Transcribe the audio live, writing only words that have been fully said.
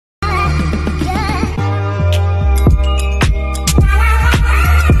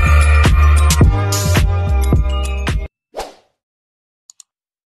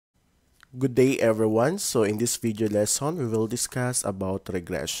Good day everyone. So in this video lesson, we will discuss about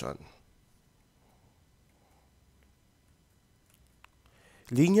regression.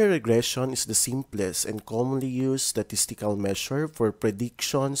 Linear regression is the simplest and commonly used statistical measure for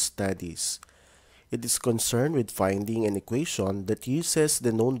prediction studies. It is concerned with finding an equation that uses the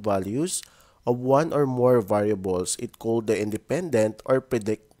known values of one or more variables it called the independent or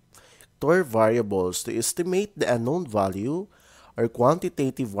predictor variables to estimate the unknown value or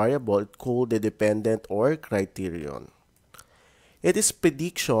quantitative variable it called the dependent or criterion. It is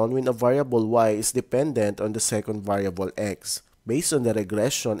prediction when a variable y is dependent on the second variable x based on the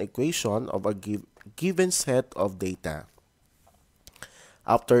regression equation of a given set of data.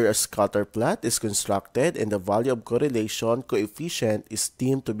 After a scatter plot is constructed and the value of correlation coefficient is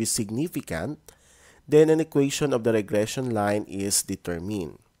deemed to be significant, then an equation of the regression line is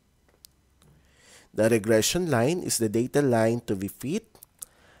determined. The regression line is the data line to be fit,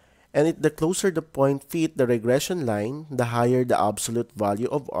 and the closer the point fit the regression line, the higher the absolute value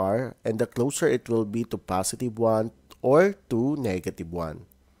of r, and the closer it will be to positive 1 or to negative 1.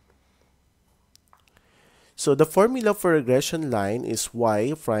 So the formula for regression line is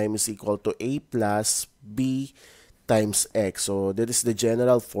y prime is equal to a plus b times x. So that is the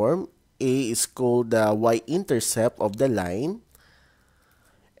general form. A is called the y-intercept of the line,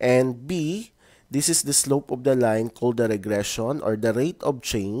 and b, this is the slope of the line called the regression or the rate of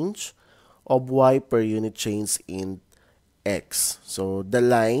change of y per unit change in x. So the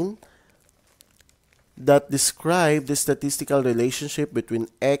line that describes the statistical relationship between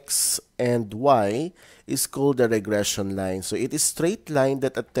x and y is called the regression line. So it is a straight line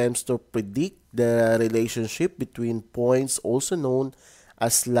that attempts to predict the relationship between points, also known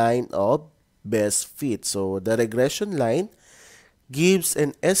as line of best fit. So the regression line gives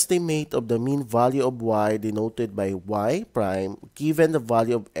an estimate of the mean value of y denoted by y prime given the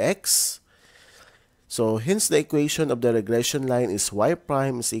value of x. So hence the equation of the regression line is y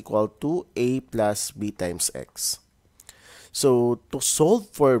prime is equal to a plus b times x. So to solve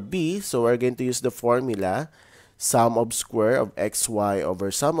for b, so we're going to use the formula sum of square of xy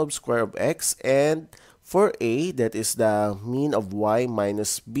over sum of square of x, and for a, that is the mean of y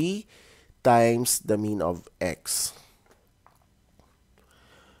minus b times the mean of x.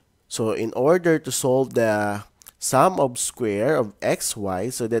 So in order to solve the sum of square of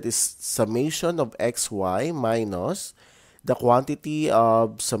xy, so that is summation of xy minus the quantity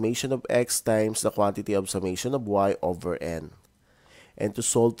of summation of x times the quantity of summation of y over n. And to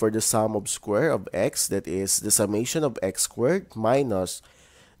solve for the sum of square of x, that is the summation of x squared minus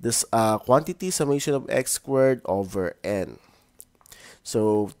this quantity summation of x squared over n.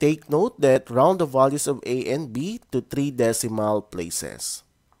 So take note that round the values of a and b to 3 decimal places.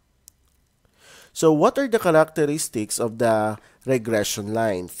 So what are the characteristics of the regression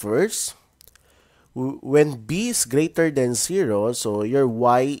line? First, when b is greater than 0, so your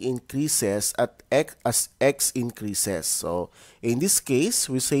y increases at x as x increases. So in this case,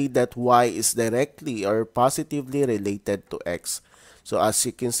 we say that y is directly or positively related to x. So as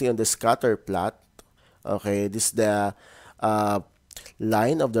you can see on the scatter plot, okay, this is the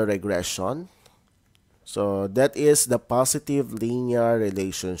line of the regression. So that is the positive linear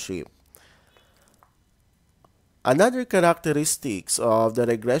relationship. Another characteristics of the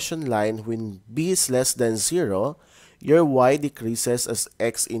regression line, when b is less than 0, your y decreases as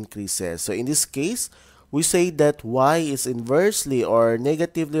x increases. So in this case, we say that y is inversely or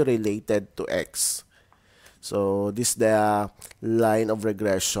negatively related to x. So this is the line of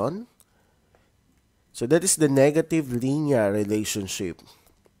regression. So that is the negative linear relationship.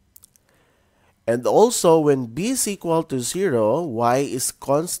 And also, when b is equal to 0, y is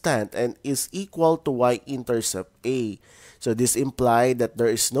constant and is equal to y-intercept a. So this implies that there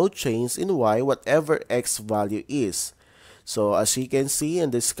is no change in y whatever x value is. So as you can see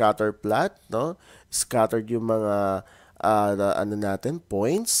in the scatter plot, no, scattered yung mga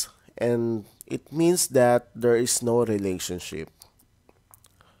points, and it means that there is no relationship.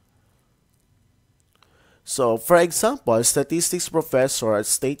 So, for example, statistics professor at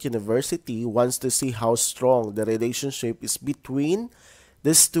State University wants to see how strong the relationship is between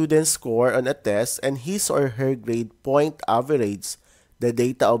the student's score on a test and his or her grade point average, the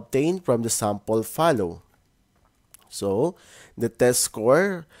data obtained from the sample follow. So, the test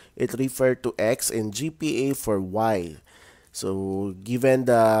score, it refers to x and GPA for y. So, given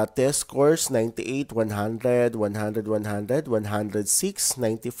the test scores 98, 100, 100, 100, 106,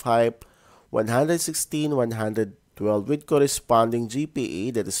 95, 116, 112 with corresponding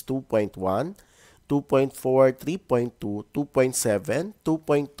GPA, that is 2.1, 2.4, 3.2, 2.7,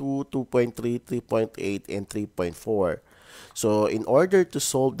 2.2, 2.3, 3.8, and 3.4. So in order to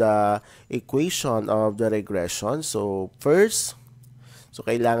solve the equation of the regression, so first, so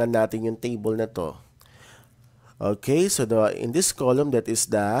kailangan natin yung table na to. Okay, so in this column, that is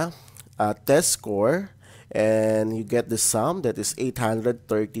the test score, and you get the sum, that is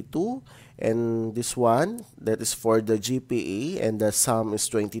 832, and this one, that is for the GPA, and the sum is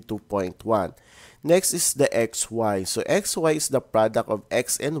 22.1. Next is the XY. So XY is the product of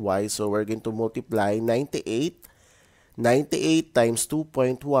X and Y, so we're going to multiply 98 times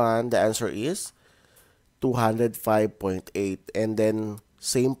 2.1, the answer is 205.8. And then,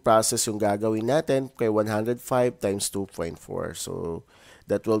 same process yung gagawin natin kay 105 times 2.4. So,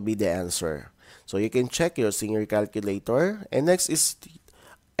 that will be the answer. So, you can check using your calculator. And next is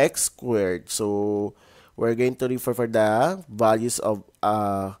x squared. So, we're going to refer for the values of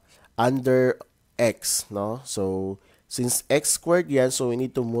under x, no? So, since x squared yan, so we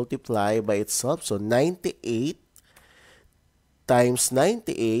need to multiply by itself. So, 98 times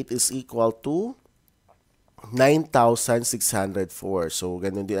 98 is equal to 9,604. So,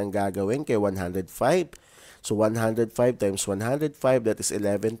 ganun din ang gagawin kay 105. So, 105 times 105, that is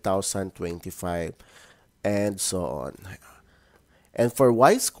 11,025. And so on. And for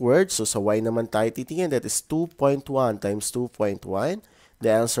y squared, so sa y naman tayo titingin, that is 2.1 times 2.1.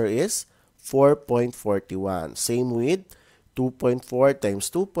 The answer is 4.41. Same with 2.4 times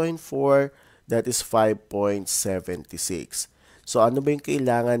 2.4, that is 5.76. So, ano ba yung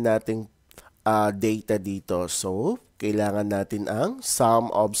kailangan nating data dito? So, kailangan natin ang sum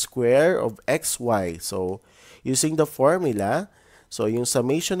of square of xy. So, using the formula, so yung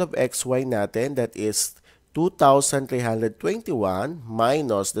summation of xy natin, that is 2,321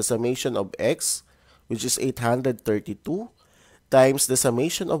 minus the summation of x, which is 832, times the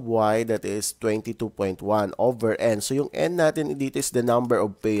summation of y, that is 22.1 over n. So, yung n natin dito is the number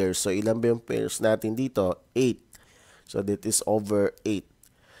of pairs. So, ilan ba yung pairs natin dito? 8. So, that is over 8.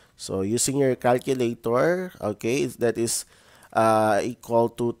 So, using your calculator, okay, that is equal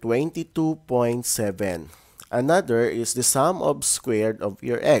to 22.7. Another is the sum of squared of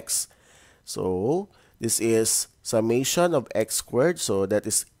your x. So, this is summation of x squared. So, that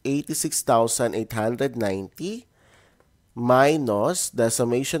is 86,890 minus the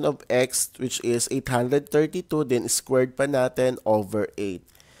summation of x, which is 832, then squared pa natin over 8.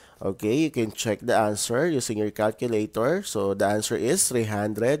 Okay, you can check the answer using your calculator. So, the answer is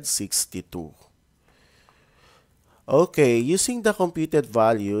 362. Okay, using the computed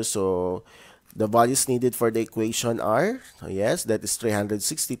value, so the values needed for the equation are, yes, that is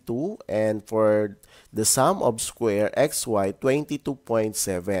 362. And for the sum of square xy,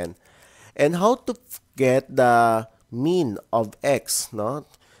 22.7. And how to get the mean of x, no?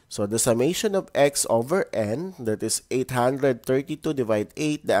 So, the summation of x over n, that is 832 divided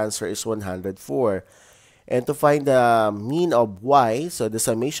 8, the answer is 104. And to find the mean of y, so the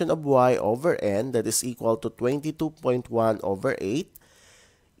summation of y over n, that is equal to 22.1 over 8,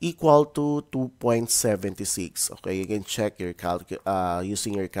 equal to 2.76. Okay, you can check your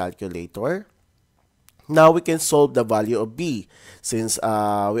using your calculator. Now, we can solve the value of b. Since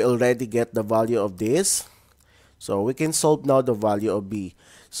we already get the value of this, so we can solve now the value of b.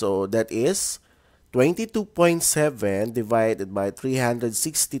 So, that is 22.7 divided by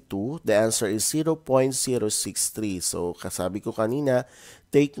 362. The answer is 0.063. So, kasabi ko kanina,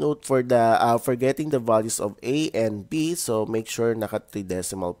 take note for the for getting the values of a and b. So, make sure naka 3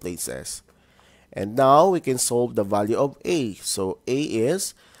 decimal places. And now, we can solve the value of a. So, a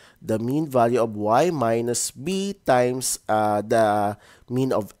is the mean value of y minus b times the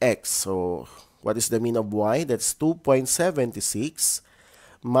mean of x. So, what is the mean of y? That's 2.76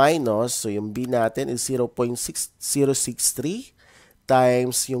 minus, so yung b natin is 0.063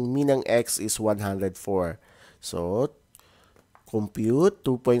 times yung mean ng x is 104. So, compute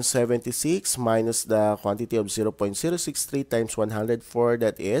 2.76 minus the quantity of 0.063 times 104,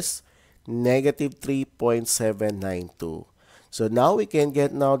 that is negative 3.792. So, now we can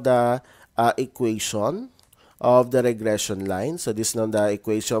get now the equation of the regression line. So, this is now the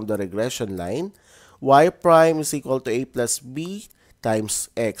equation of the regression line. Y prime is equal to a plus b times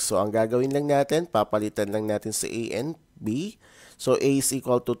x. So, ang gagawin lang natin, papalitan lang natin sa a and b. So, a is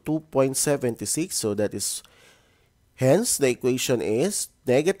equal to 2.76. So, that is, hence, the equation is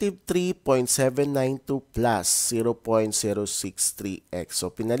negative 3.792 plus 0.063x.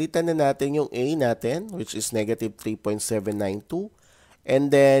 So, pinalitan na natin yung a natin, which is negative 3.792. And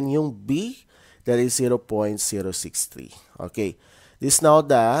then, yung b, that is 0.063. Okay. This is now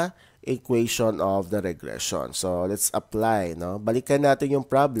the equation of the regression. So, let's apply, no? Balikan natin yung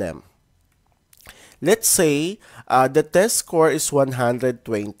problem. Let's say the test score is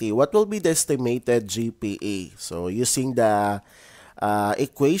 120. What will be the estimated GPA? So using the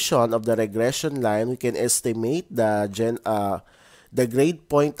equation of the regression line, we can estimate the grade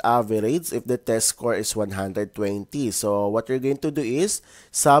point average if the test score is 120. So what you're going to do is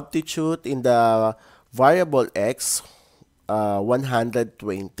substitute in the variable x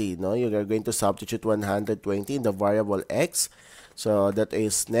 120. No, you are going to substitute 120 in the variable x. So that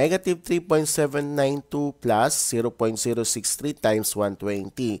is negative 3.792 plus 0.063 times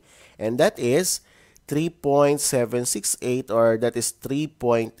 120. And that is 3.768, or that is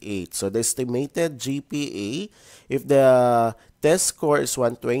 3.8. So the estimated GPA, if the test score is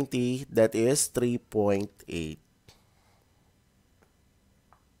 120, that is 3.8.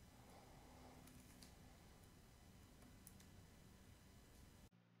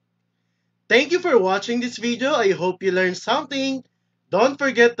 Thank you for watching this video. I hope you learned something. Don't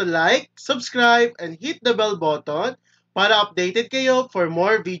forget to like, subscribe, and hit the bell button para updated kayo for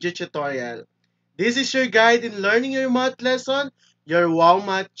more video tutorial. This is your guide in learning your math lesson, your Wow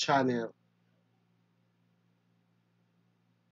Math channel.